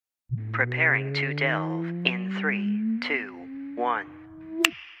Preparing to delve in 3, 2, 1.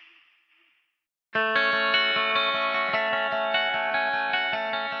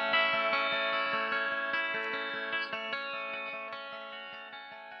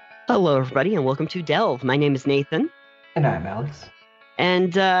 Hello, everybody, and welcome to Delve. My name is Nathan. And I'm Alex.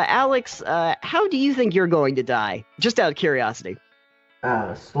 And, Alex, how do you think you're going to die? Just out of curiosity.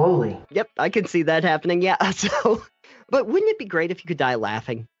 Slowly. Yep, I can see that happening, yeah. But wouldn't it be great if you could die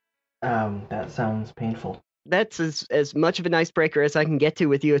laughing? That sounds painful. That's as much of an icebreaker as I can get to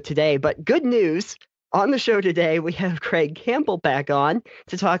with you today. But good news, on the show today, we have Craig Campbell back on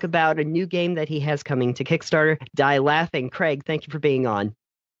to talk about a new game that he has coming to Kickstarter, Die Laughing. Craig, thank you for being on.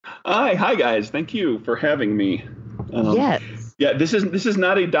 Hi guys. Thank you for having me. Yes. Yeah, this is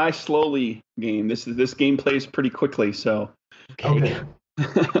not a die slowly game. This game plays pretty quickly, so. Okay.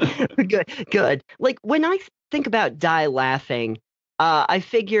 Good. Like when I think about Die Laughing, I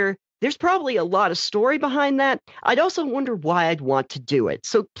figure there's probably a lot of story behind that. I'd also wonder why I'd want to do it.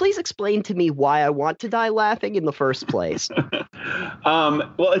 So please explain to me why I want to die laughing in the first place.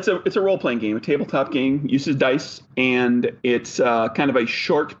 Well, it's a role-playing game, a tabletop game, uses dice, and it's kind of a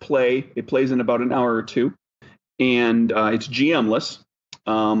short play. It plays in about an hour or two, and it's GM-less.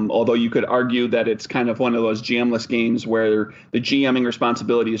 Although you could argue that it's kind of one of those GM-less games where the GMing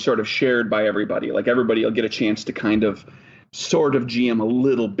responsibility is sort of shared by everybody. Like everybody will get a chance to kind of sort of GM a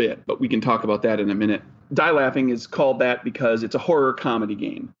little bit, but we can talk about that in a minute. Die Laughing is called that because it's a horror comedy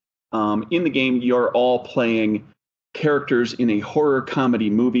game. In the game, you're all playing characters in a horror comedy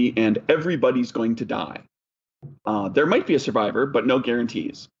movie, and everybody's going to die. There might be a survivor, but no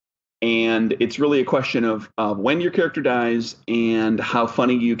guarantees. And it's really a question of when your character dies and how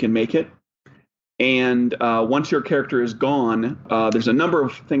funny you can make it. And once your character is gone, there's a number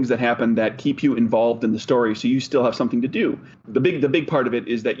of things that happen that keep you involved in the story, so you still have something to do. The big part of it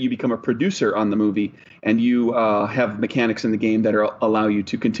is that you become a producer on the movie, and you have mechanics in the game that allow you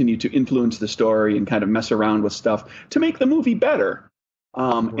to continue to influence the story and kind of mess around with stuff to make the movie better,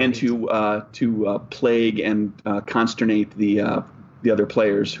 and to plague and consternate the other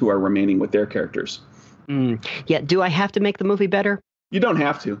players who are remaining with their characters. Yeah, do I have to make the movie better? You don't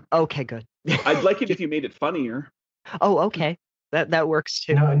have to. Okay, good. I'd like it if you made it funnier. Oh, okay. That works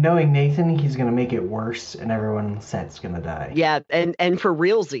too. No, knowing Nathan, he's gonna make it worse, and everyone on set's gonna die. Yeah, and for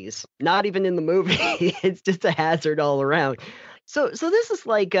realsies, not even in the movie. It's just a hazard all around. So this is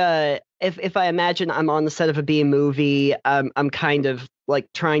like if I imagine I'm on the set of a B movie, I'm kind of like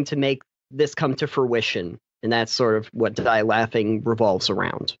trying to make this come to fruition, and that's sort of what Die Laughing revolves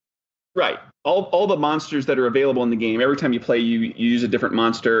around. Right. All the monsters that are available in the game, every time you play, you use a different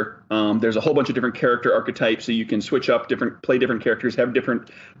monster. There's a whole bunch of different character archetypes, so you can switch up play different characters, have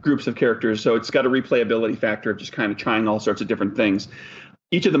different groups of characters. So it's got a replayability factor of just kind of trying all sorts of different things.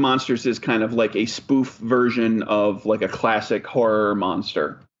 Each of the monsters is kind of like a spoof version of like a classic horror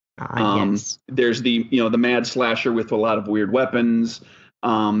monster. Yes. There's the mad slasher with a lot of weird weapons.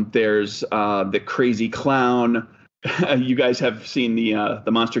 There's the crazy clown. You guys have seen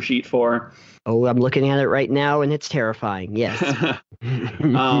the monster sheet for? Oh, I'm looking at it right now, and it's terrifying. Yes.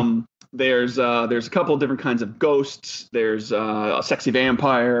 There's a couple of different kinds of ghosts. There's a sexy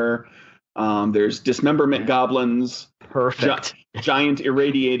vampire. There's dismemberment goblins. Perfect. Giant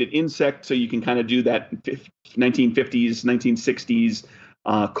irradiated insect, so you can kind of do that 1950s, 1960s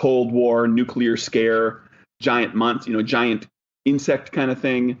Cold War nuclear scare giant giant insect kind of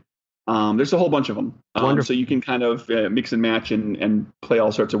thing. There's a whole bunch of them. So you can kind of mix and match and play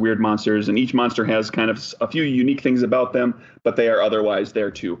all sorts of weird monsters. And each monster has kind of a few unique things about them, but they are otherwise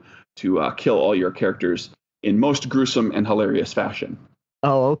there to kill all your characters in most gruesome and hilarious fashion.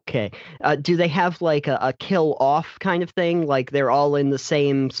 Oh, okay. Do they have like a kill off kind of thing? Like they're all in the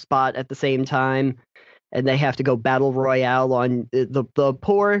same spot at the same time, and they have to go battle royale on the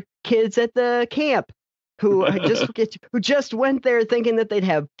poor kids at the camp who just went there thinking that they'd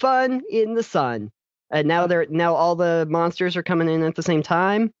have fun in the sun, and now all the monsters are coming in at the same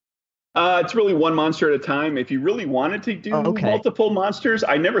time. It's really one monster at a time. If you really wanted to do multiple monsters,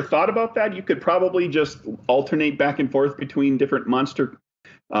 I never thought about that. You could probably just alternate back and forth between different monster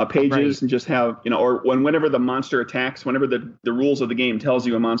pages, and just have or whenever the monster attacks, whenever the rules of the game tells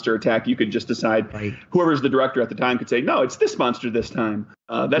you a monster attack, you could just decide. Whoever's the director at the time could say, no, it's this monster this time.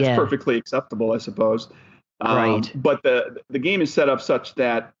 That's perfectly acceptable, I suppose. But the game is set up such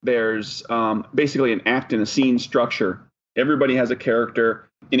that there's basically an act and a scene structure. Everybody has a character.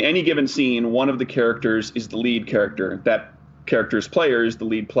 In any given scene, one of the characters is the lead character. That character's player is the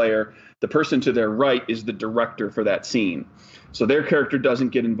lead player. The person to their right is the director for that scene. So their character doesn't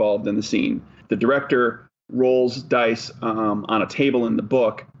get involved in the scene. The director rolls dice on a table in the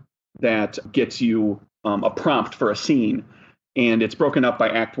book that gets you a prompt for a scene. And it's broken up by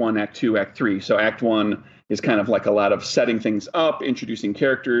Act 1, Act 2, Act 3. So Act 1 is kind of like a lot of setting things up, introducing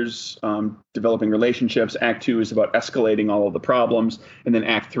characters, developing relationships. Act 2 is about escalating all of the problems. And then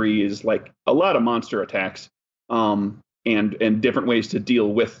Act 3 is like a lot of monster attacks and different ways to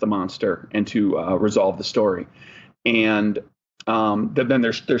deal with the monster and to resolve the story. And then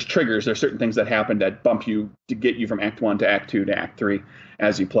there's triggers. There's certain things that happen that bump you to get you from Act 1 to Act 2 to Act 3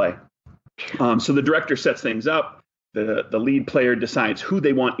 as you play. So the director sets things up. The lead player decides who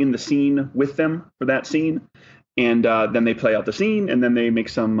they want in the scene with them for that scene. And then they play out the scene, and then they make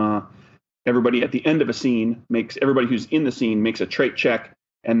some everybody at the end of a scene everybody who's in the scene makes a trait check,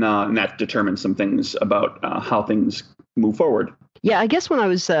 and that determines some things about how things move forward. Yeah, I guess when I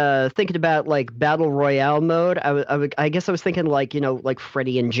was thinking about like battle royale mode, I guess I was thinking like, like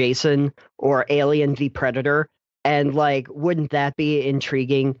Freddy and Jason or Alien v Predator, and like, wouldn't that be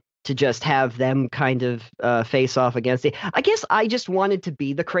intriguing to just have them kind of face off against it? I guess I just wanted to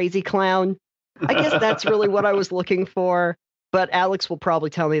be the crazy clown. I guess that's really what I was looking for. But Alex will probably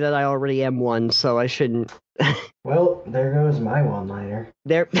tell me that I already am one, so I shouldn't. Well, there goes my one-liner.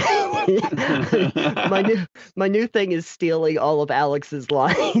 There, my new thing is stealing all of Alex's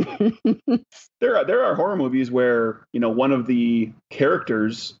lines. There are horror movies where one of the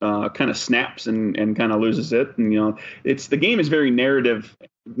characters kind of snaps and kind of loses it, and it's the game is very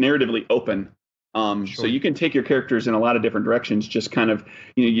narratively open. Sure. So you can take your characters in a lot of different directions. Just kind of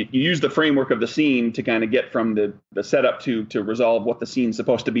you use the framework of the scene to kind of get from the setup to resolve what the scene's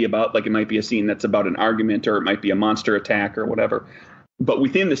supposed to be about. Like it might be a scene that's about an argument, or it might be a monster attack or whatever. But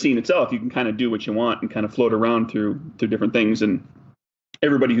within the scene itself, you can kind of do what you want and kind of float around through different things. And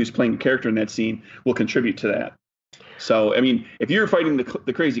everybody who's playing a character in that scene will contribute to that. So, I mean, if you're fighting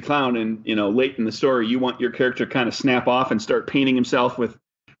the crazy clown and, late in the story, you want your character to kind of snap off and start painting himself with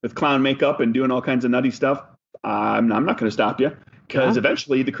clown makeup and doing all kinds of nutty stuff, I'm not going to stop you, because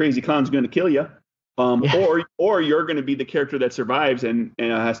eventually the crazy clown's going to kill you. Or you're going to be the character that survives and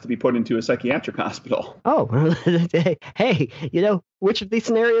has to be put into a psychiatric hospital. Oh, hey, which of these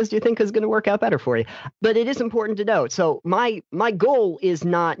scenarios do you think is going to work out better for you? But it is important to note. So my goal is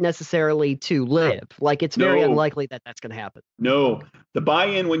not necessarily to live. Like, it's very unlikely that that's going to happen. No, the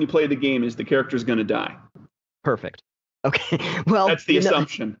buy-in when you play the game is the character's going to die. Perfect. Okay, well, that's the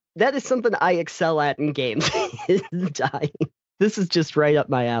assumption. That is something I excel at in games, is dying. This is just right up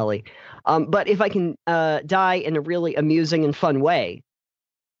my alley. But if I can die in a really amusing and fun way,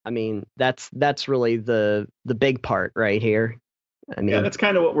 I mean, that's really the big part right here. I mean, yeah, that's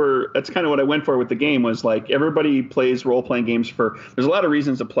kind of what I went for with the game. Was like, everybody plays role-playing games there's a lot of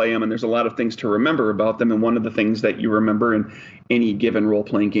reasons to play them, and there's a lot of things to remember about them. And one of the things that you remember in any given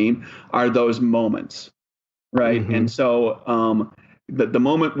role-playing game are those moments. Right. Mm-hmm. And so the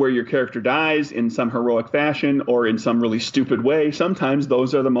moment where your character dies in some heroic fashion or in some really stupid way, sometimes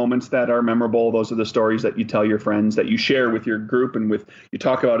those are the moments that are memorable. Those are the stories that you tell your friends, that you share with your group and you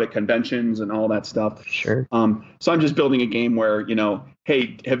talk about at conventions and all that stuff. Sure. So I'm just building a game where,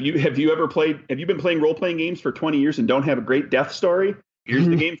 hey, have you been playing role-playing games for 20 years and don't have a great death story? Here's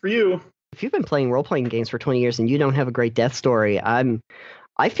the game for you. If you've been playing role-playing games for 20 years and you don't have a great death story, I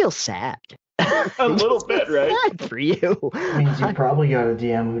feel sad. A little bit, right? Sad for you. Means you probably got a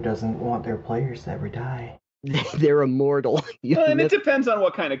DM who doesn't want their players to ever die. They're immortal. And it depends on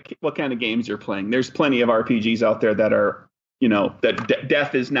what kind of games you're playing. There's plenty of RPGs out there that are, that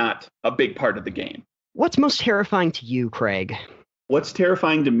death is not a big part of the game. What's most terrifying to you, Craig? What's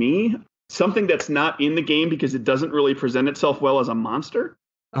terrifying to me? Something that's not in the game because it doesn't really present itself well as a monster.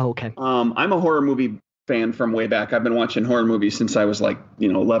 Oh, okay. I'm a horror movie fan from way back. I've been watching horror movies since I was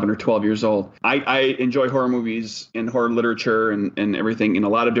 11 or 12 years old. I enjoy horror movies and horror literature and everything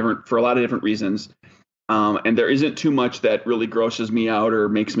for a lot of different reasons. And there isn't too much that really grosses me out or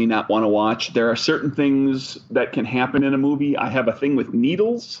makes me not want to watch. There are certain things that can happen in a movie. I have a thing with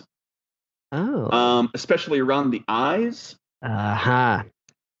needles. Oh. Especially around the eyes. Uh-huh.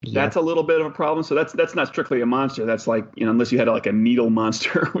 Yep. That's a little bit of a problem. So that's not strictly a monster. That's like, unless you had like a needle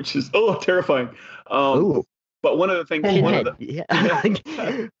monster, which is terrifying. But one of the things,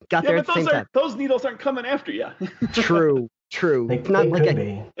 got there at the same time. Those needles aren't coming after you. True. They not like could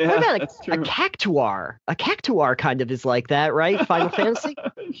be. What about a cactuar? A cactuar kind of is like that, right? Final Fantasy.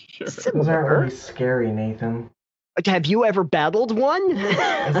 Sure. Those aren't really scary, Nathan. Have you ever battled one?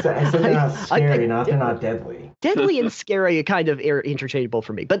 I said they're not scary, they're not deadly. Deadly and scary are kind of interchangeable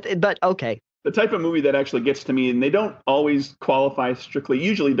for me, but okay. The type of movie that actually gets to me, and they don't always qualify strictly.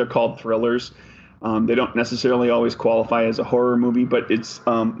 Usually they're called thrillers. They don't necessarily always qualify as a horror movie, but it's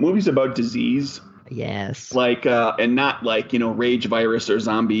movies about disease. Yes. Like and not like rage virus or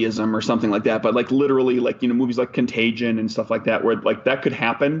zombieism or something like that, but like literally like movies like Contagion and stuff like that, where like that could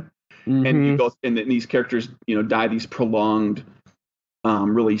happen, and you go and then these characters die these prolonged,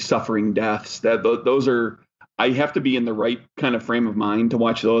 really suffering deaths. Those are, I have to be in the right kind of frame of mind to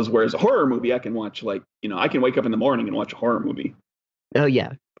watch those. Whereas a horror movie, I can watch like I can wake up in the morning and watch a horror movie. Oh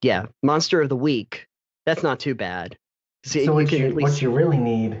yeah, yeah. Monster of the week. That's not too bad. So what you really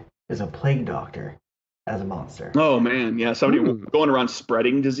need is a plague doctor as a monster. Oh man, yeah, somebody going around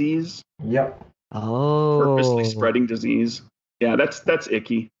spreading disease. Yep. Oh, purposely spreading disease. Yeah, that's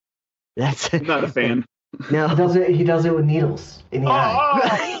icky. I'm not a fan. No, he does it with needles in the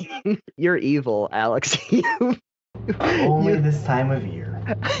eye. You're evil, Alex. Only this time of year.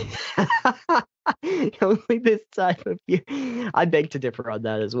 Only this time of year. I beg to differ on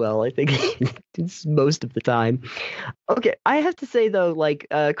that as well. I think it's most of the time. Okay, I have to say though, like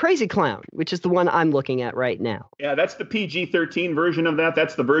Crazy Clown, which is the one I'm looking at right now. Yeah, that's the PG-13 version of that.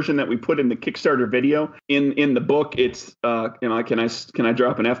 That's the version that we put in the Kickstarter video. In the book, it's can I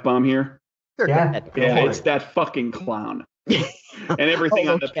drop an F-bomb here? Sure, yeah, it's that fucking clown. And everything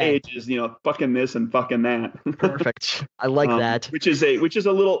on the page is fucking this and fucking that. Perfect. I like that. Which is a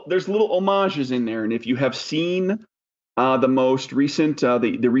little, there's little homages in there. And if you have seen the most recent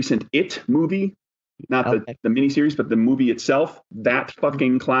the recent It movie, not the miniseries, but the movie itself, that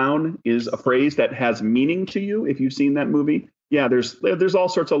fucking clown is a phrase that has meaning to you if you've seen that movie. Yeah, there's all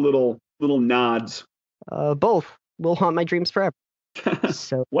sorts of little nods. Both will haunt my dreams forever.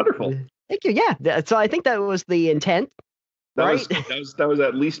 So wonderful. Thank you. Yeah. So I think that was the intent. Right? That was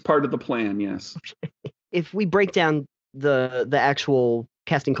at least part of the plan, yes. If we break down the actual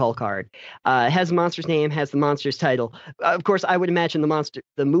casting call card, it has the monster's name, has the monster's title. Of course, I would imagine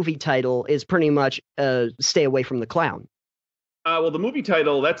the movie title is pretty much "Stay Away from the Clown." Well, the movie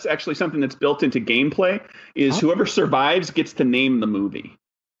title, that's actually something that's built into gameplay. Is whoever survives gets to name the movie.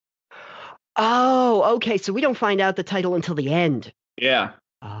 Oh, okay. So we don't find out the title until the end. Yeah.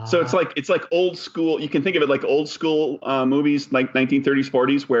 So it's like old school. You can think of it like old school movies, like 1930s,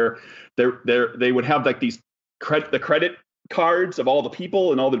 40s, where they would have like the credit cards of all the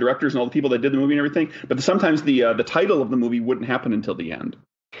people and all the directors and all the people that did the movie and everything. But sometimes the title of the movie wouldn't happen until the end.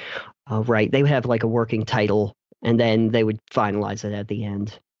 Oh, right. They would have like a working title, and then they would finalize it at the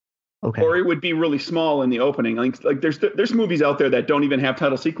end. Okay. Or it would be really small in the opening. Like there's movies out there that don't even have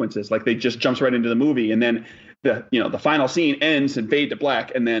title sequences. Like they just jumps right into the movie, and then the final scene ends and fade to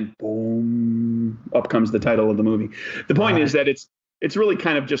black, and then boom, up comes the title of the movie. The point is that it's really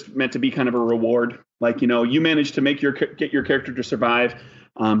kind of just meant to be kind of a reward. Like you managed to get your character to survive,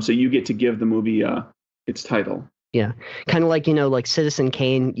 so you get to give the movie its title. Yeah, kind of like like Citizen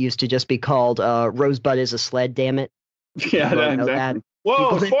Kane used to just be called Rosebud is a Sled. Damn it. Yeah, exactly.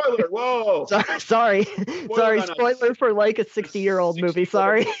 Whoa, spoiler! Whoa. Sorry. Spoiler for like a 60-year-old movie.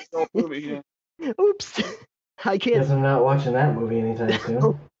 Sorry. Movie, yeah. Oops. I can't. Guess I'm not watching that movie anytime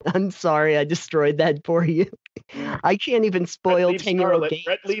soon. I'm sorry, I destroyed that for you. I can't even spoil 10-year-old games.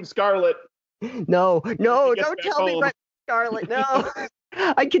 Red Leave Scarlet. No, don't tell me Red Scarlet. No.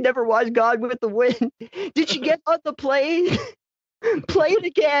 I can never watch Gone with the Wind. Did she get on the plane? Play it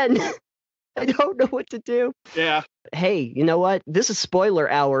again. I don't know what to do. Yeah. Hey, you know what? This is spoiler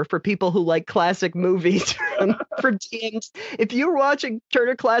hour for people who like classic movies from teams. If you're watching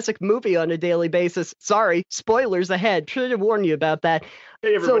Turner Classic Movie on a daily basis, sorry, spoilers ahead. Should have warned you about that.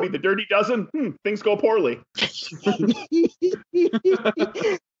 Hey, everybody, the Dirty Dozen? Things go poorly.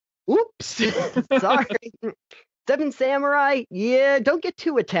 Oops. Sorry. Seven Samurai? Yeah, don't get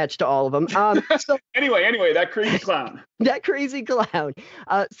too attached to all of them. Anyway, that crazy clown. That crazy clown.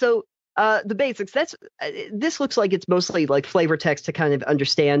 The basics, this looks like it's mostly like flavor text to kind of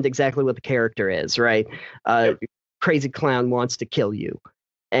understand exactly what the character is, right? Crazy clown wants to kill you,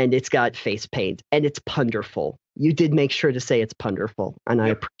 and it's got face paint, and it's punderful. You did make sure to say it's punderful, and I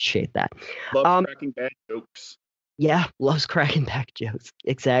appreciate that. Loves cracking bad jokes. Yeah, loves cracking back jokes.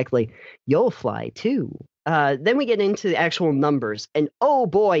 Exactly. You'll fly too. Then we get into the actual numbers, and oh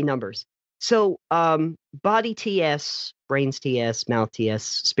boy, numbers. So, body TS, brains TS, mouth TS,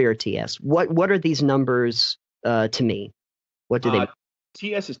 spirit TS. What are these numbers to me? What do they?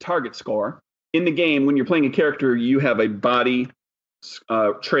 TS is target score. In the game, when you're playing a character, you have a body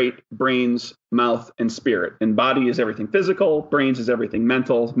trait, brains, mouth, and spirit. And body is everything physical, brains is everything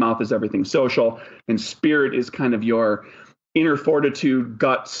mental, mouth is everything social, and spirit is kind of your inner fortitude,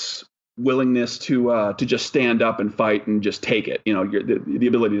 guts, willingness to just stand up and fight and just take it. The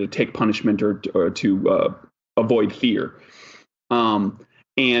ability to take punishment or to avoid fear.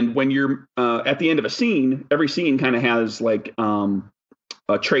 And when you're at the end of a scene, every scene kind of has like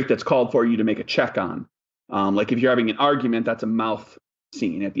a trait that's called for you to make a check on. Like if you're having an argument, that's a mouth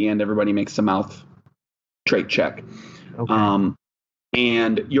scene. At the end, everybody makes a mouth trait check. Okay.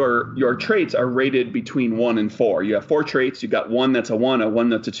 And your traits are rated between 1 and 4. You have 4 traits. You got one that's a 1, a 1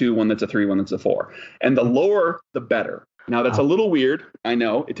 that's a 2, one that's a 3, one that's a 4. And the lower, the better. Now, that's a little weird. I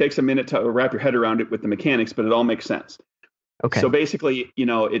know. It takes a minute to wrap your head around it with the mechanics, but it all makes sense. Okay. So basically,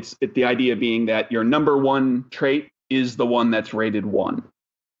 it's the idea being that your number 1 trait is the one that's rated 1.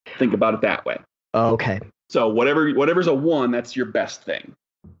 Think about it that way. Okay. So whatever's a 1, that's your best thing.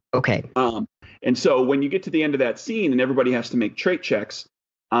 Okay. And so when you get to the end of that scene and everybody has to make trait checks,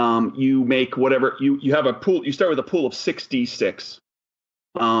 you make whatever you have a pool. You start with a pool of 6d6,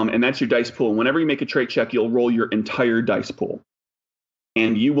 and that's your dice pool. And whenever you make a trait check, you'll roll your entire dice pool,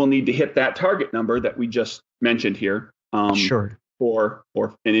 and you will need to hit that target number that we just mentioned here. Sure.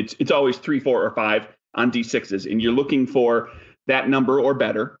 And it's always 3, 4, or 5 on d6s, and you're looking for that number or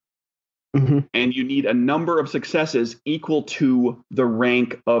better. Mm-hmm. And you need a number of successes equal to the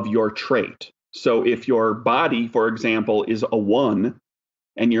rank of your trait. So if your body, for example, is a 1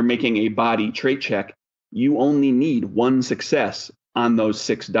 and you're making a body trait check, you only need 1 success on those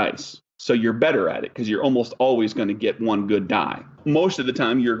 6 dice. So you're better at it because you're almost always going to get 1 good die. Most of the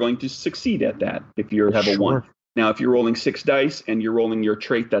time, you're going to succeed at that if you have a 1. Now, if you're rolling 6 dice and you're rolling your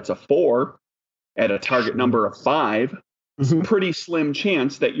trait that's a 4 at a target number of 5, it's a pretty slim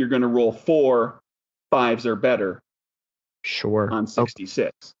chance that you're going to roll 4 5s or better. Sure. On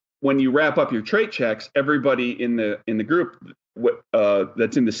 66. When you wrap up your trait checks, everybody in the group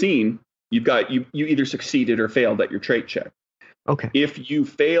that's in the scene, you either succeeded or failed at your trait check. Okay. If you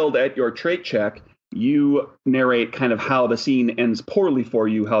failed at your trait check, you narrate kind of how the scene ends poorly for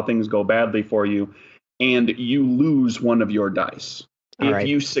you, how things go badly for you, and you lose 1 of your dice. If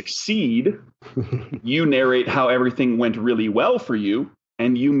you succeed, you narrate how everything went really well for you,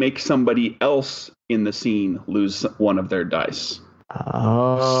 and you make somebody else in the scene lose 1 of their dice.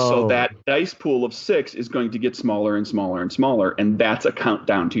 Oh. So that dice pool of 6 is going to get smaller and smaller and smaller, and that's a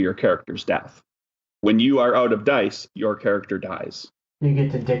countdown to your character's death. When you are out of dice, your character dies. You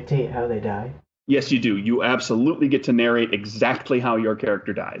get to dictate how they die? Yes, you do. You absolutely get to narrate exactly how your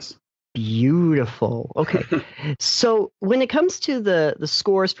character dies. Beautiful. Okay. So when it comes to the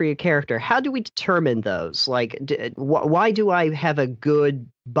scores for your character, how do we determine those? Like, why do I have a good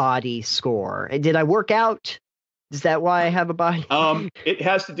body score? Did I work out? Is that why I have a body? It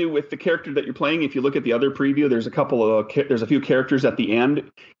has to do with the character that you're playing. If you look at the other preview, there's a few characters at the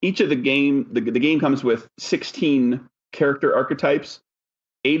end. Each of the game comes with 16 character archetypes.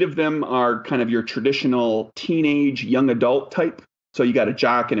 8 of them are kind of your traditional teenage young adult type. So you got a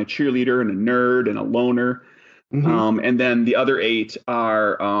jock and a cheerleader and a nerd and a loner. And then the other 8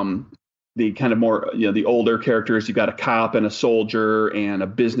 are the kind of more, the older characters. You got a cop and a soldier and a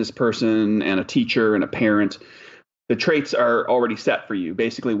business person and a teacher and a parent. The traits are already set for you.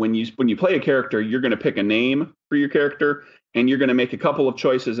 Basically, when you play a character, you're going to pick a name for your character, and you're going to make a couple of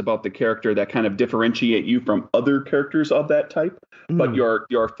choices about the character that kind of differentiate you from other characters of that type. But your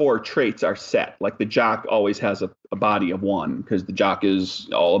 4 traits are set. Like the jock always has a body of 1 because the jock is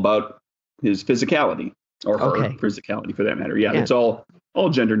all about his physicality, or her physicality for that matter. Yeah, it's all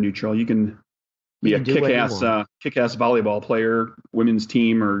gender neutral. You can be a kick-ass volleyball player, women's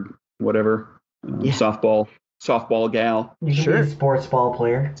team, or whatever, softball gal. You can be a sports ball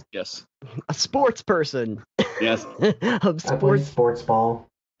player. Yes. A sports person. Yes. I play sports ball.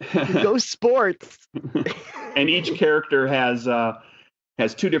 Go sports. And each character has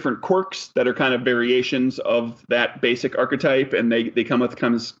 2 different quirks that are kind of variations of that basic archetype, and they come with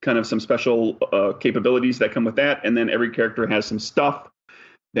kind of some special capabilities that come with that. And then every character has some stuff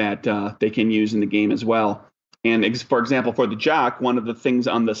that they can use in the game as well. And for example, for the jock, one of the things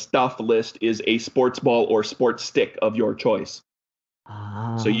on the stuff list is a sports ball or sports stick of your choice.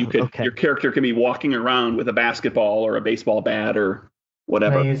 So you could your character can be walking around with a basketball or a baseball bat or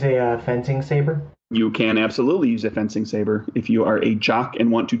whatever. Can I use a fencing saber? You can absolutely use a fencing saber if you are a jock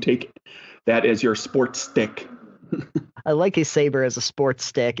and want to take that as your sports stick. I like a saber as a sports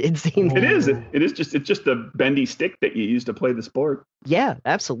stick. It seems it's just a bendy stick that you use to play the sport. Yeah,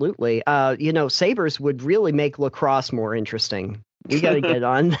 absolutely. Sabers would really make lacrosse more interesting. We got to get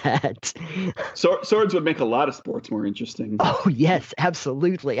on that. Swords would make a lot of sports more interesting. Oh, yes,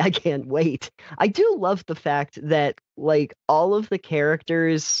 absolutely. I can't wait. I do love the fact that, like, all of the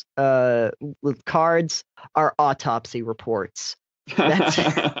characters' cards are autopsy reports.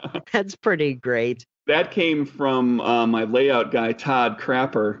 That's pretty great. That came from my layout guy, Todd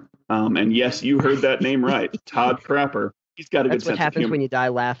Crapper. And yes, you heard that name right. Todd Crapper. He's got a good sense of humor. That's what happens when you die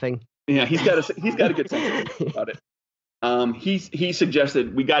laughing. Yeah, he's got a good sense of humor about it. He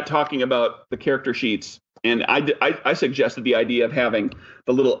suggested we got talking about the character sheets, and I suggested the idea of having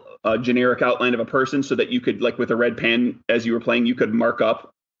the little generic outline of a person so that you could, like with a red pen as you were playing, you could mark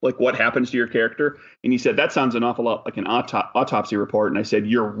up like what happens to your character. And he said that sounds an awful lot like an autopsy report. And I said,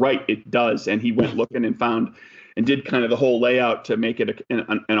 you're right, it does. And he went looking and found and did kind of the whole layout to make it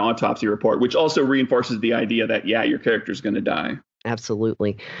an autopsy report, which also reinforces the idea that your character's going to die.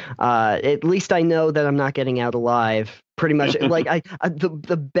 Absolutely. At least I know that I'm not getting out alive. Pretty much, like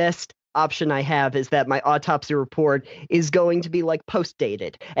the best option I have is that my autopsy report is going to be like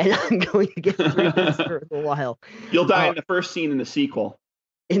post-dated, and I'm going to get through this for a while. You'll die in the first scene in the sequel.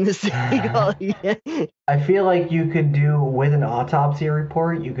 In the sequel, yeah. I feel like you could do with an autopsy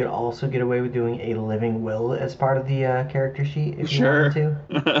report. You could also get away with doing a living will as part of the character sheet if you wanted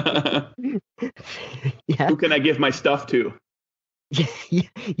to. Yeah. Who can I give my stuff to?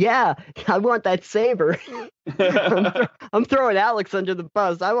 Yeah, I want that saber. I'm throwing Alex under the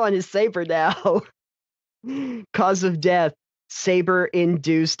bus. I want his saber now. Cause of death: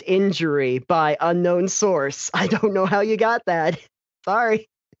 saber-induced injury by unknown source. I don't know how you got that. Sorry.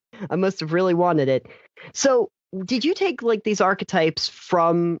 I must have really wanted it. So, did you take like these archetypes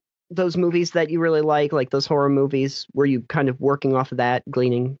from those movies that you really like those horror movies? Were you kind of working off of that,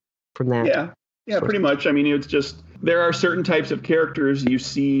 gleaning from that? Yeah, pretty much. I mean, it's just there are certain types of characters you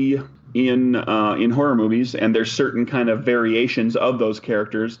see in horror movies, and there's certain kind of variations of those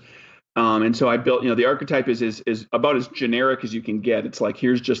characters. And so I built, the archetype is about as generic as you can get. It's like,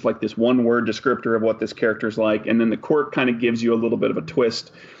 here's just like this one word descriptor of what this character's like. And then the quirk kind of gives you a little bit of a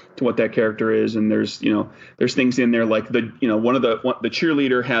twist to what that character is. And there's things in there like the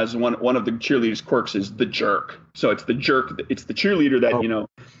cheerleader has one of the cheerleader's quirks is the jerk. So it's the jerk. It's the cheerleader that,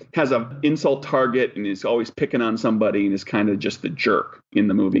 has an insult target and is always picking on somebody and is kind of just the jerk in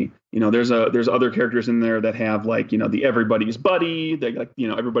the movie. There's other characters in there that have like, the everybody's buddy. They like,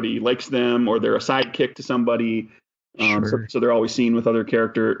 everybody likes them, or they're a sidekick to somebody. Sure. So they're always seen with another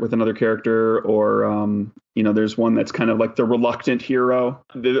character, or there's one that's kind of like the reluctant hero,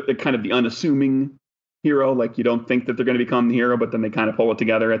 the kind of the unassuming hero. Like you don't think that they're going to become the hero, but then they kind of pull it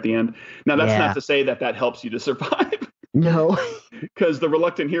together at the end. Now that's not to say that helps you to survive. No, because the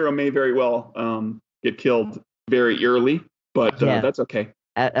reluctant hero may very well get killed very early, but that's okay.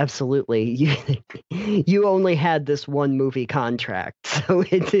 Absolutely. You only had this one movie contract, so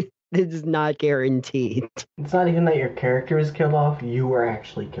it is not guaranteed. It's not even that your character is killed off, you were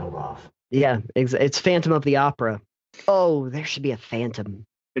actually killed off. Yeah, it's Phantom of the Opera. Oh, there should be a Phantom.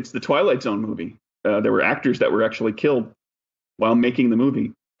 It's the Twilight Zone movie. There were actors that were actually killed while making the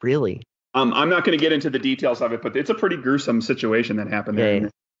movie. Really? I'm not going to get into the details of it, but it's a pretty gruesome situation that happened there. Yeah.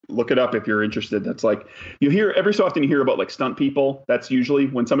 Look it up if you're interested. That's like, you hear every so often you hear about like stunt people. That's usually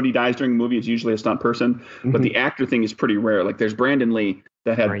when somebody dies during a movie, it's usually a stunt person. Mm-hmm. But the actor thing is pretty rare. Like there's Brandon Lee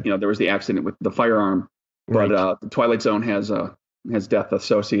that had, there was the accident with the firearm, but the Twilight Zone has death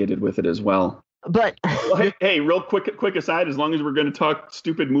associated with it as well. But hey, real quick aside, as long as we're going to talk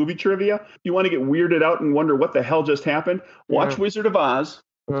stupid movie trivia, if you want to get weirded out and wonder what the hell just happened, watch Wizard of Oz.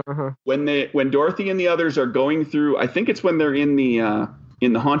 Uh-huh. When Dorothy and the others are going through, I think it's when they're in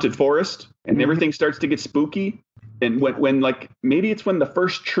the haunted forest and everything starts to get spooky, and when like maybe it's when the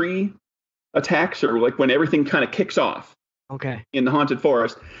first tree attacks, or like when everything kind of kicks off. Okay. In the haunted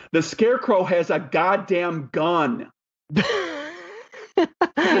forest, the Scarecrow has a goddamn gun. He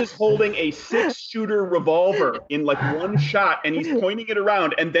is holding a 6-shooter revolver in like one shot, and he's pointing it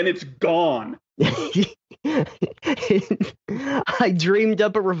around, and then it's gone. I dreamed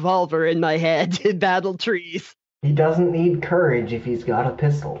up a revolver in my head to battle trees. He doesn't need courage if he's got a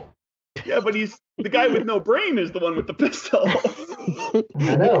pistol. Yeah, but he's the guy with no brain is the one with the pistol.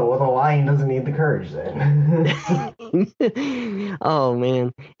 I know. Well, the lion doesn't need the courage then. Oh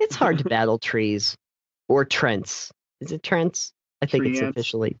man, it's hard to battle trees or Trents. Is it Trents? I think it's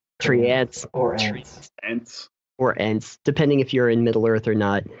officially tree ants or ants. Or ants, depending if you're in Middle Earth or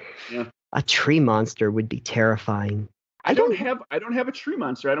not. Yeah. A tree monster would be terrifying. I don't have a tree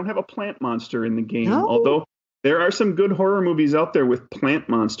monster. I don't have a plant monster in the game. No? Although there are some good horror movies out there with plant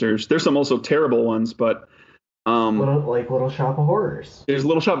monsters. There's some also terrible ones, but Little Shop of Horrors. There's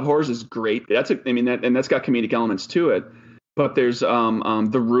Little Shop of Horrors is great. That's got comedic elements to it. But there's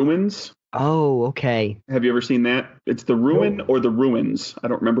The Ruins. Oh, okay. Have you ever seen that? It's The Ruin or The Ruins. I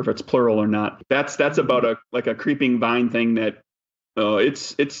don't remember if it's plural or not. That's about a creeping vine thing that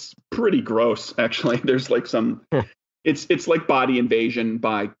it's pretty gross actually. There's like some it's like body invasion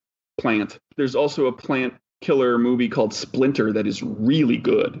by plant. There's also a plant killer movie called Splinter that is really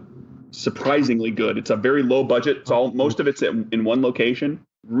good. Surprisingly good. It's a very low budget. Most of it's in one location.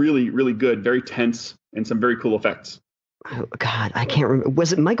 Really, really good, very tense, and some very cool effects. Oh, God, I can't remember.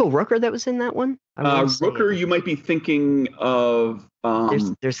 Was it Michael Rooker that was in that one? Rooker, you might be thinking of.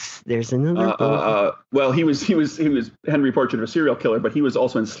 There's another one. Well, he was Henry Portrait of a Serial Killer, but he was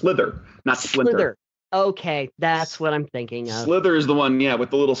also in Slither, not Splinter. Slither. Okay, that's what I'm thinking of. Slither is the one,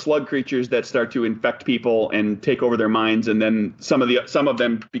 with the little slug creatures that start to infect people and take over their minds, and then some of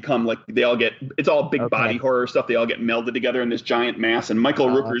them become like they all get. It's all big body horror stuff. They all get melded together in this giant mass. And Michael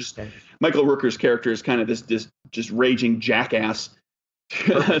Rooker's character is kind of this just raging jackass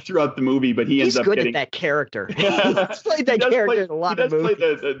throughout the movie, but he's good at that character. He's played that character in a lot of movies. He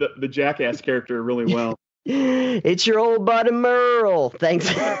does play the jackass character really well. It's your old buddy Merle. Thanks,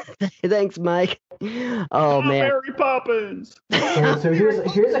 thanks, Mike. Oh man, Mary Poppins. So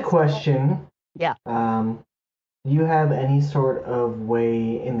here's a question. Yeah. Do you have any sort of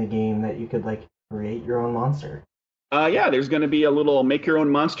way in the game that you could like create your own monster? Yeah, there's going to be a little make your own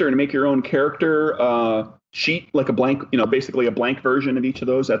monster and make your own character sheet, like a blank, basically a blank version of each of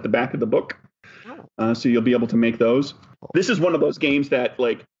those at the back of the book. So you'll be able to make those. This is one of those games that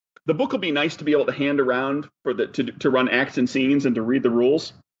like. The book will be nice to be able to hand around for to run acts and scenes and to read the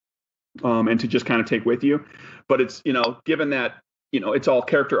rules, and to just kind of take with you. But it's given that it's all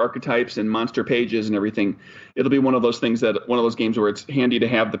character archetypes and monster pages and everything, it'll be one of those games where it's handy to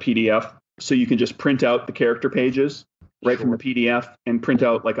have the PDF so you can just print out the character pages right from the PDF and print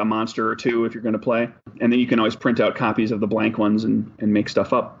out like a monster or two if you're going to play, and then you can always print out copies of the blank ones and make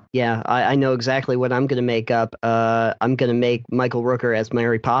stuff up. Yeah, I know exactly what I'm going to make up. I'm going to make Michael Rooker as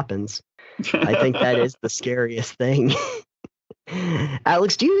Mary Poppins. I think that is the scariest thing.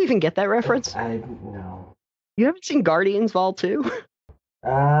 Alex, do you even get that reference? No. You haven't seen Guardians Vol 2?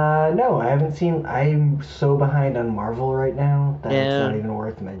 No, I haven't seen. I'm so behind on Marvel right now that it's not even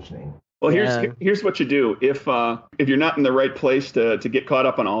worth mentioning. Well, here's what you do. If you're not in the right place to get caught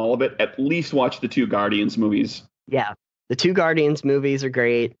up on all of it, at least watch the 2 Guardians movies. Yeah, the 2 Guardians movies are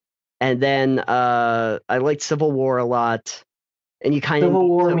great. And then I liked Civil War a lot. And you kind of Civil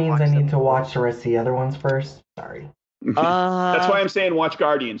War means I need to watch the rest of the other ones first. Sorry. That's why I'm saying watch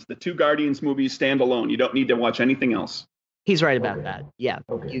Guardians. The 2 Guardians movies stand alone. You don't need to watch anything else. He's right about that. Yeah.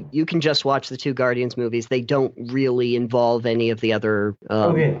 Okay. You can just watch the 2 Guardians movies. They don't really involve any of the other.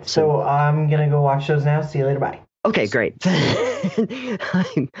 Okay, so I'm going to go watch those now. See you later. Bye. Okay, great.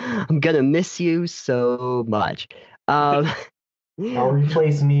 I'm going to miss you so much. I'll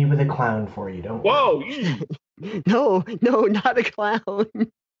replace me with a clown for you. Don't worry. No, not a clown.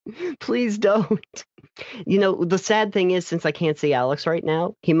 Please don't. The sad thing is, since I can't see Alex right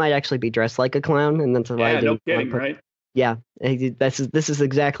now, he might actually be dressed like a clown, and that's why I didn't. No kidding, right? Yeah, this is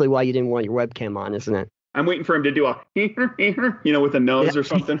exactly why you didn't want your webcam on, isn't it? I'm waiting for him to do a with a nose or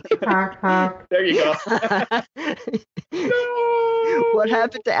something. There you go. No! What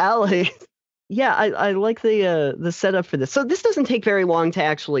happened to Alex? Yeah, I like the setup for this. So this doesn't take very long to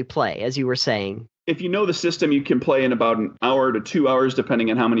actually play, as you were saying. If you know the system, you can play in about an hour to 2 hours,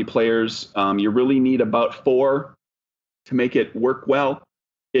 depending on how many players. You really need about 4 to make it work well.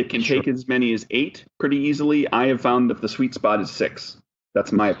 It can take as many as 8 pretty easily. I have found that the sweet spot is 6.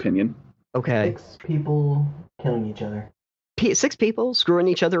 That's my opinion. Okay. 6 people killing each other. 6 people screwing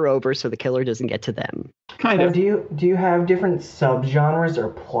each other over so the killer doesn't get to them. Kind of. Do you have different subgenres or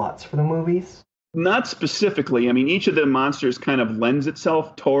plots for the movies? Not specifically. I mean, each of the monsters kind of lends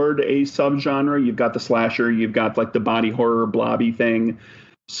itself toward a subgenre. You've got the slasher, you've got like the body horror blobby thing.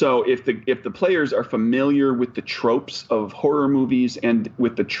 So if the players are familiar with the tropes of horror movies and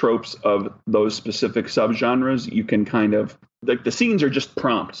with the tropes of those specific subgenres, you can kind of like the scenes are just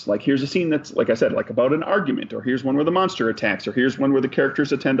prompts. Like here's a scene that's, like I said, like about an argument, or here's one where the monster attacks, or here's one where the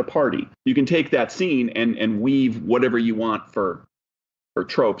characters attend a party. You can take that scene and weave whatever you want for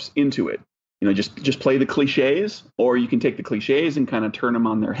tropes into it. Just play the cliches, or you can take the cliches and kind of turn them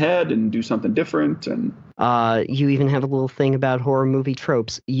on their head and do something different. And you even have a little thing about horror movie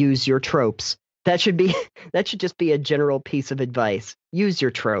tropes. Use your tropes. That should just be a general piece of advice. Use your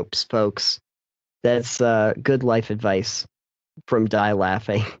tropes, folks. That's good life advice from Die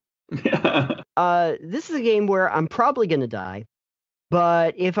Laughing. This is a game where I'm probably going to die,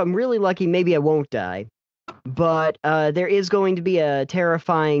 but if I'm really lucky, maybe I won't die. But there is going to be a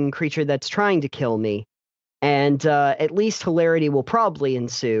terrifying creature that's trying to kill me, and at least hilarity will probably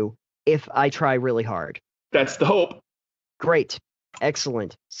ensue if I try really hard. That's the hope. Great.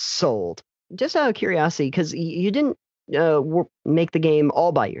 Excellent. Sold. Just out of curiosity, because you didn't make the game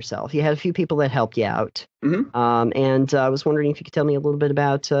all by yourself. You had a few people that helped you out. Mm-hmm. And I was wondering if you could tell me a little bit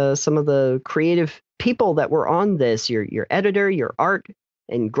about some of the creative people that were on this, your editor, your art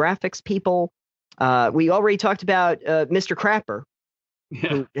and graphics people. We already talked about Mr. Crapper,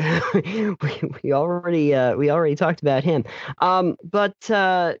 Yeah. We already talked about him.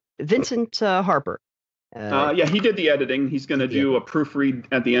 But Vincent Harper. Yeah, he did the editing. He's going to do a proofread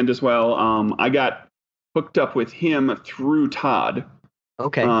at the end as well. I got hooked up with him through Todd.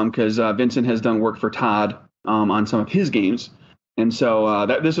 Okay. Because Vincent has done work for Todd on some of his games. And so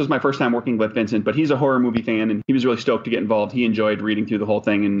this was my first time working with Vincent, but he's a horror movie fan, and he was really stoked to get involved. He enjoyed reading through the whole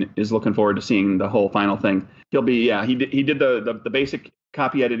thing and is looking forward to seeing the whole final thing. He did the basic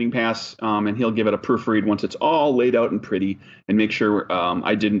copy editing pass, and he'll give it a proofread once it's all laid out and pretty, and make sure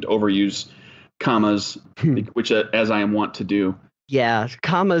I didn't overuse commas, which as I am wont to do. Yeah,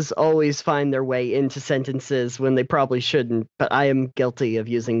 commas always find their way into sentences when they probably shouldn't, but I am guilty of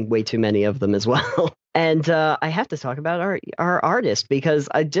using way too many of them as well. And I have to talk about our artist, because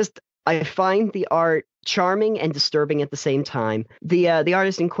I find the art charming and disturbing at the same time. The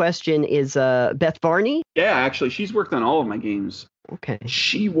artist in question is Beth Varney. Yeah, actually, she's worked on all of my games. Okay.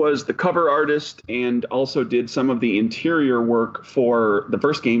 She was the cover artist and also did some of the interior work for the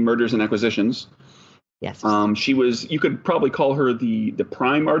first game, Murders and Acquisitions. Yes. She was, you could probably call her the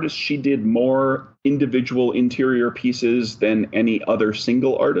prime artist. She did more individual interior pieces than any other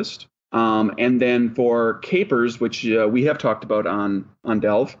single artist. And then for Capers, which we have talked about on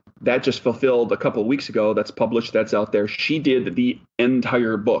Delve, that just fulfilled a couple of weeks ago. That's published. That's out there. She did the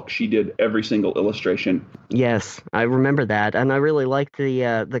entire book. She did every single illustration. Yes, I remember that, and I really liked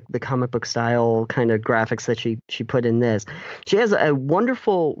the comic book style kind of graphics that she put in this. She has a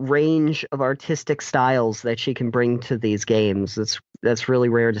wonderful range of artistic styles that she can bring to these games. That's really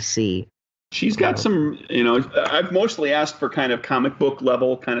rare to see. She's got some, I've mostly asked for kind of comic book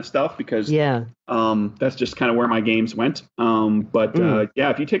level kind of stuff because that's just kind of where my games went. But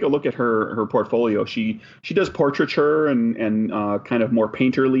if you take a look at her portfolio, she does portraiture and kind of more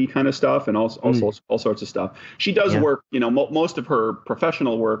painterly kind of stuff, and also all sorts of stuff. She does work, most of her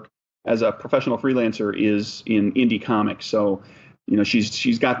professional work as a professional freelancer is in indie comics. So,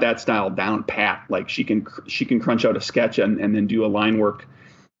 she's got that style down pat. Like she can crunch out a sketch and then do a line work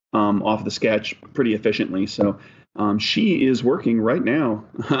off the sketch pretty efficiently. So she is working right now.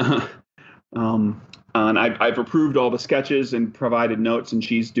 And I've approved all the sketches and provided notes, and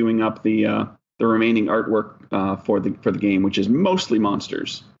she's doing up the remaining artwork for the game, which is mostly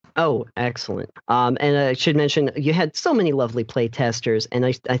monsters. Oh, excellent. And I should mention, you had so many lovely play testers, and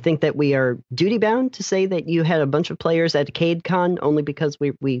I think that we are duty-bound to say that you had a bunch of players at CadeCon, only because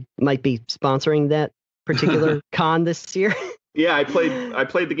we might be sponsoring that particular con this year. Yeah, I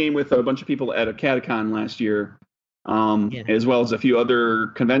played the game with a bunch of people at a CadeCon last year, as well as a few other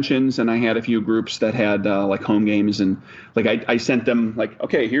conventions, and I had a few groups that had like home games, and like I sent them like,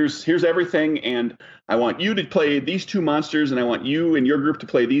 okay, here's everything, and I want you to play these two monsters, and I want you and your group to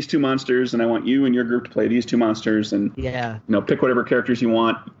play these two monsters, and I want you and your group to play these two monsters, and pick whatever characters you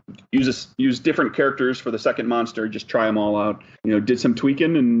want. Use different characters for the second monster. Just try them all out. Did some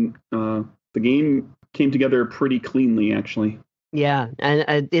tweaking, and the game came together pretty cleanly, actually. Yeah,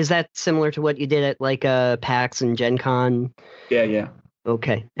 and is that similar to what you did at like PAX and Gen Con? Yeah.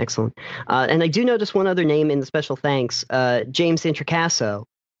 Okay, excellent. And I do notice one other name in the special thanks, James Intricasso,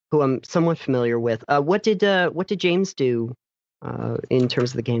 who I'm somewhat familiar with. What did James do in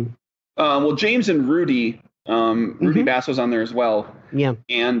terms of the game? Well, James and Rudy Basso's on there as well. Yeah,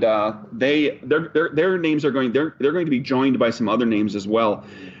 and their names are going. They're going to be joined by some other names as well.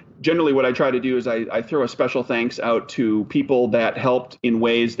 Generally, what I try to do is I throw a special thanks out to people that helped in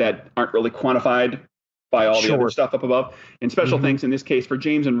ways that aren't really quantified by all the other stuff up above. And special thanks in this case for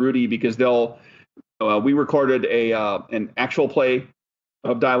James and Rudy, because we recorded an actual play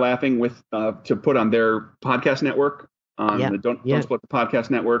of Die Laughing with to put on their podcast network. The Don't Split the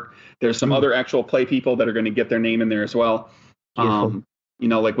Podcast Network. There's some other actual play people that are going to get their name in there as well.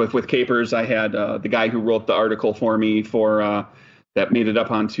 Like with Capers, I had the guy who wrote the article for me for that made it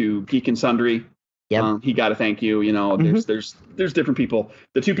up onto Geek and Sundry. He got a thank you. There's different people.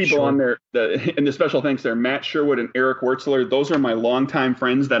 The two people on there, and the special thanks there, Matt Sherwood and Eric Wurtzler. Those are my longtime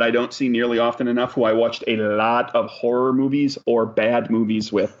friends that I don't see nearly often enough, who I watched a lot of horror movies or bad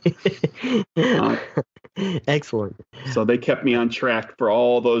movies with. Excellent. So they kept me on track for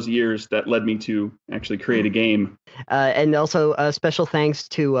all those years that led me to actually create a game. And also special thanks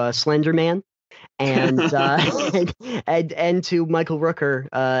to Slenderman. And and to Michael Rooker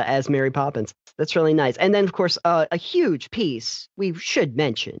as Mary Poppins. That's really nice. And then, of course, a huge piece we should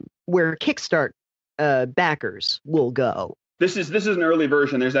mention where Kickstarter backers will go. This is an early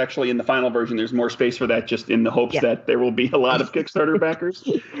version. There's actually, in the final version, there's more space for that, just in the hopes that there will be a lot of Kickstarter backers.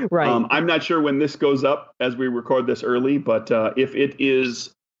 Right. I'm not sure when this goes up as we record this early, but if it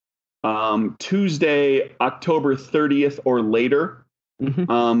is Tuesday, October 30th or later,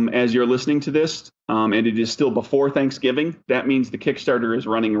 as you're listening to this, and it is still before Thanksgiving. That means the Kickstarter is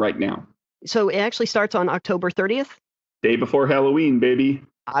running right now. So it actually starts on October 30th? Day before Halloween, baby.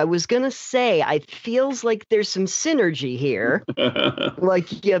 I was going to say, it feels like there's some synergy here.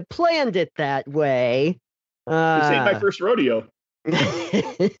 Like you planned it that way. This ain't my first rodeo.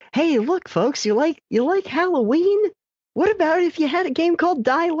 Hey, look, folks, you like Halloween? What about if you had a game called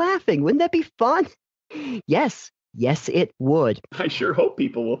Die Laughing? Wouldn't that be fun? Yes, it would. I sure hope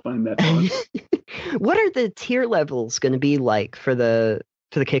people will find that fun. What are the tier levels going to be like for the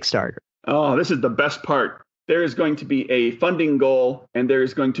Kickstarter? Oh, this is the best part. There is going to be a funding goal, and there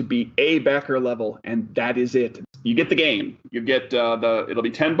is going to be a backer level, and that is it. You get the game. You get it'll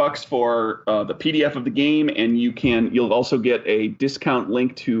be $10 for the PDF of the game, and you'll also get a discount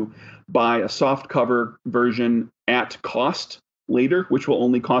link to buy a soft cover version at cost later, which will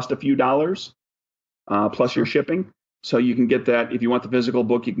only cost a few dollars plus your shipping. So you can get that. If you want the physical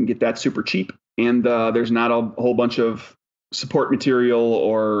book, you can get that super cheap, and there's not a whole bunch of support material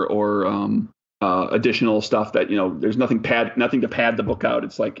or additional stuff that, there's nothing to pad the book out.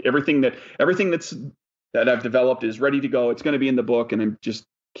 It's like everything that I've developed is ready to go. It's going to be in the book, and I'm just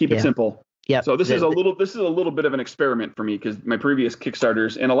keep it simple. Yeah. So this is a little bit of an experiment for me, because my previous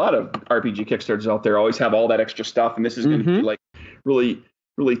Kickstarters and a lot of RPG Kickstarters out there always have all that extra stuff, and this is going to be like really,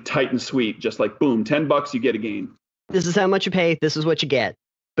 really tight and sweet. Just like boom, $10, you get a game. This is how much you pay. This is what you get.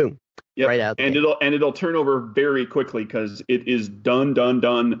 Boom. Yep. Right out. And it'll turn over very quickly, because it is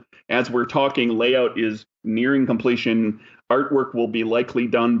done. As we're talking, layout is nearing completion. Artwork will be likely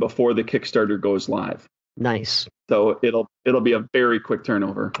done before the Kickstarter goes live. Nice. So it'll be a very quick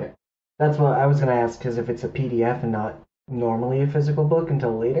turnover. Okay. That's what I was going to ask, because if it's a PDF and not normally a physical book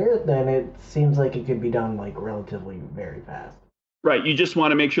until later, then it seems like it could be done like relatively very fast. Right. You just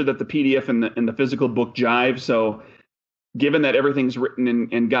want to make sure that the PDF and the physical book jive. So given that everything's written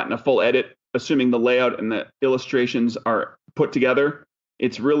and gotten a full edit, assuming the layout and the illustrations are put together,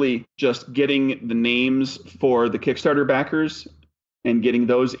 it's really just getting the names for the Kickstarter backers and getting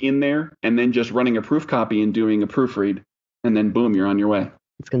those in there, and then just running a proof copy and doing a proofread, and then boom, you're on your way.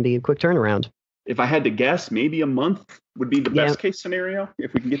 It's going to be a quick turnaround. If I had to guess, maybe a month would be the best case scenario,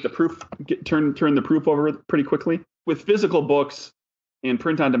 if we can get the proof, turn the proof over pretty quickly. With physical books and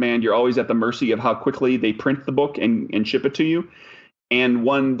print on demand, you're always at the mercy of how quickly they print the book and ship it to you. And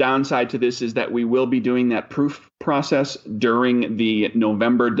one downside to this is that we will be doing that proof process during the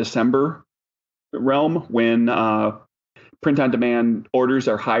November-December realm, when print on demand orders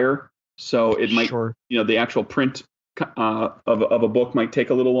are higher. So it might, the actual print of a book might take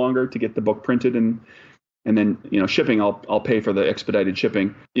a little longer to get the book printed, and then, shipping, I'll pay for the expedited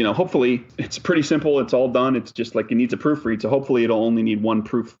shipping. Hopefully it's pretty simple. It's all done. It's just like it needs a proofread. So hopefully it'll only need one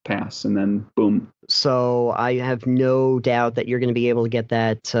proof pass, and then boom. So I have no doubt that you're going to be able to get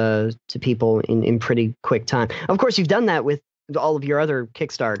that to people in pretty quick time. Of course, you've done that with all of your other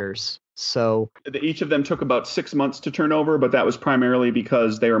Kickstarters. So each of them took about 6 months to turn over, but that was primarily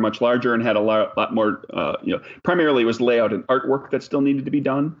because they were much larger and had a lot more, primarily it was layout and artwork that still needed to be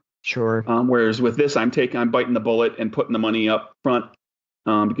done. Sure. Whereas with this, I'm biting the bullet and putting the money up front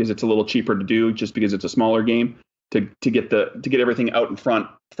because it's a little cheaper to do, just because it's a smaller game, to get everything out in front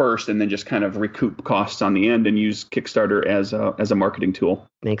first, and then just kind of recoup costs on the end and use Kickstarter as a marketing tool.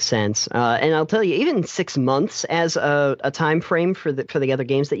 Makes sense. And I'll tell you, even 6 months as a time frame for the other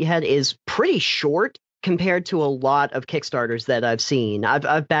games that you had is pretty short compared to a lot of Kickstarters that I've seen.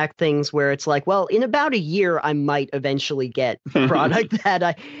 I've backed things where it's like, well, in about a year, I might eventually get a product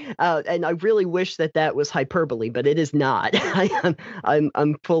that and I really wish that was hyperbole, but it is not.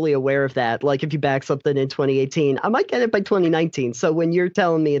 I'm fully aware of that. Like if you back something in 2018, I might get it by 2019. So when you're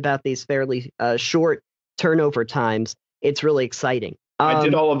telling me about these fairly short turnover times, it's really exciting. I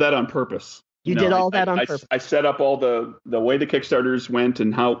did all of that on purpose. You did all that on purpose. I set up all the way the Kickstarters went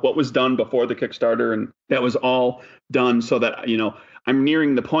and what was done before the Kickstarter, and that was all done so that, I'm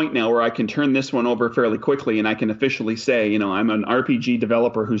nearing the point now where I can turn this one over fairly quickly, and I can officially say, I'm an RPG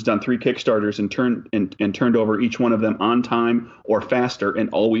developer who's done 3 Kickstarters and turned over each one of them on time or faster,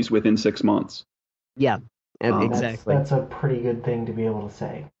 and always within 6 months. Yeah, exactly. That's a pretty good thing to be able to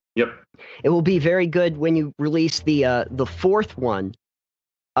say. Yep. It will be very good when you release the fourth one.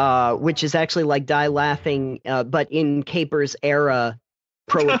 Which is actually like Die Laughing, but in Caper's era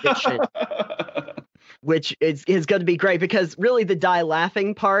prohibition, which is going to be great, because really the Die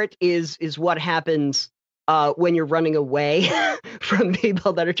Laughing part is what happens when you're running away from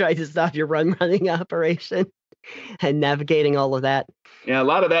people that are trying to stop your running operation and navigating all of that. Yeah, a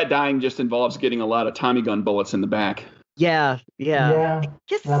lot of that dying just involves getting a lot of Tommy gun bullets in the back. Yeah.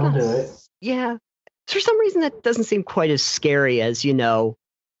 That'll do it. Yeah. For some reason, that doesn't seem quite as scary as,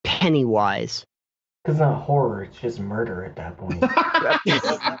 Pennywise. It's not horror, it's just murder at that point.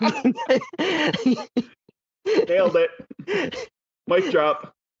 Nailed it. Mic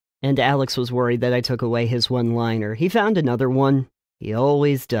drop. And Alex was worried that I took away his one-liner. He found another one. He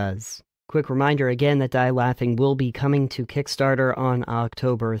always does. Quick reminder again that Die Laughing will be coming to Kickstarter on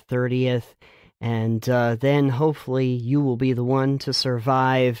October 30th. And then hopefully you will be the one to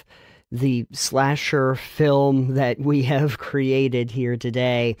survive the slasher film that we have created here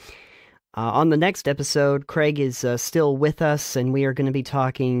today. On the next episode, Craig is still with us, and we are going to be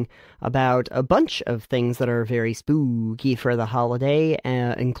talking about a bunch of things that are very spooky for the holiday,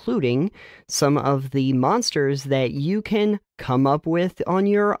 including some of the monsters that you can come up with on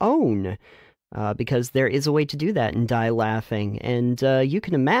your own, because there is a way to do that in Die Laughing, and you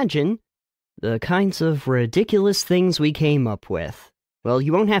can imagine the kinds of ridiculous things we came up with. Well,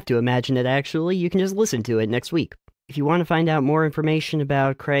 you won't have to imagine it, actually. You can just listen to it next week. If you want to find out more information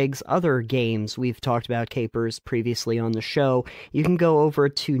about Craig's other games, we've talked about Capers previously on the show, you can go over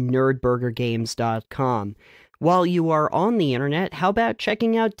to nerdburgergames.com. While you are on the internet, how about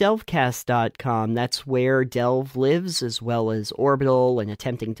checking out delvecast.com? That's where Delve lives, as well as Orbital and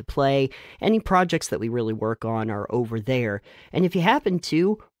Attempting to Play. Any projects that we really work on are over there. And if you happen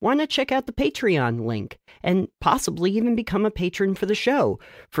to, why not check out the Patreon link and possibly even become a patron for the show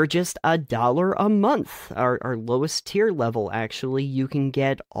for just $1 a month, our lowest tier level. Actually, you can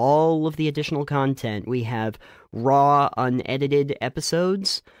get all of the additional content. We have raw, unedited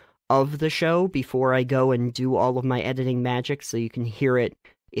episodes of the show before I go and do all of my editing magic, so you can hear it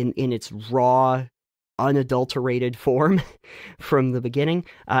in its raw, unadulterated form from the beginning,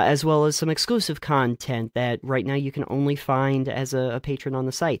 as well as some exclusive content that right now you can only find as a patron on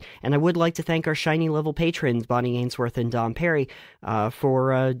the site. And I would like to thank our shiny level patrons, Bonnie Ainsworth and Dom Perry,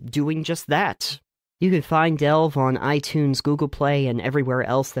 for doing just that. You can find Delve on iTunes, Google Play, and everywhere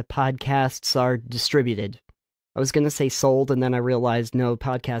else that podcasts are distributed. I was going to say sold, and then I realized, no,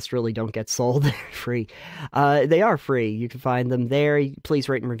 podcasts really don't get sold. They're free. They are free. You can find them there. Please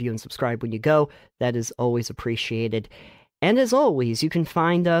rate and review and subscribe when you go. That is always appreciated. And as always, you can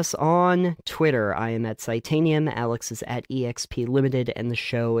find us on Twitter. I am at Citanium, Alex is at EXP Limited, and the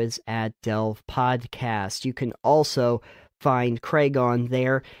show is at Delve Podcast. You can also find Craig on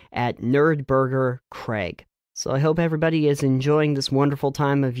there at Nerdburger Craig. So I hope everybody is enjoying this wonderful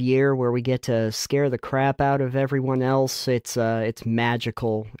time of year where we get to scare the crap out of everyone else. It's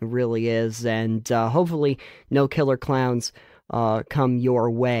magical, it really is, and hopefully no killer clowns come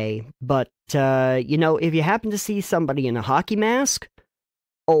your way. But if you happen to see somebody in a hockey mask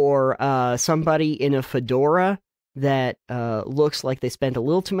or somebody in a fedora that looks like they spent a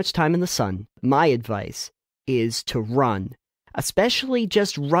little too much time in the sun, my advice is to run. Especially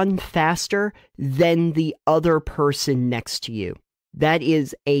just run faster than the other person next to you. That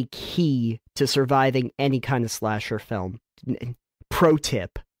is a key to surviving any kind of slasher film. Pro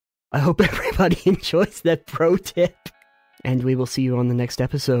tip. I hope everybody enjoys that pro tip. And we will see you on the next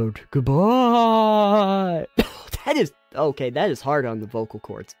episode. Goodbye! That is hard on the vocal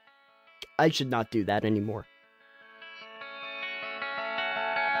cords. I should not do that anymore.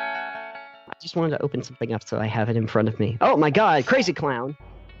 I just wanted to open something up so I have it in front of me. Oh my god, crazy clown!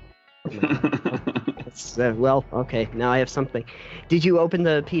 Well, okay, now I have something. Did you open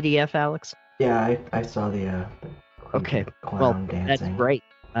the PDF, Alex? Yeah, I saw the okay, clown well, dancing. That's great.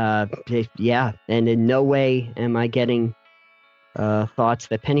 Yeah, and in no way am I getting thoughts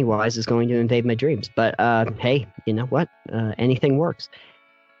that Pennywise is going to invade my dreams. But hey, you know what? Anything works.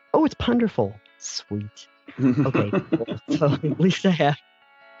 Oh, it's Punderful. Sweet. Okay, so at least I have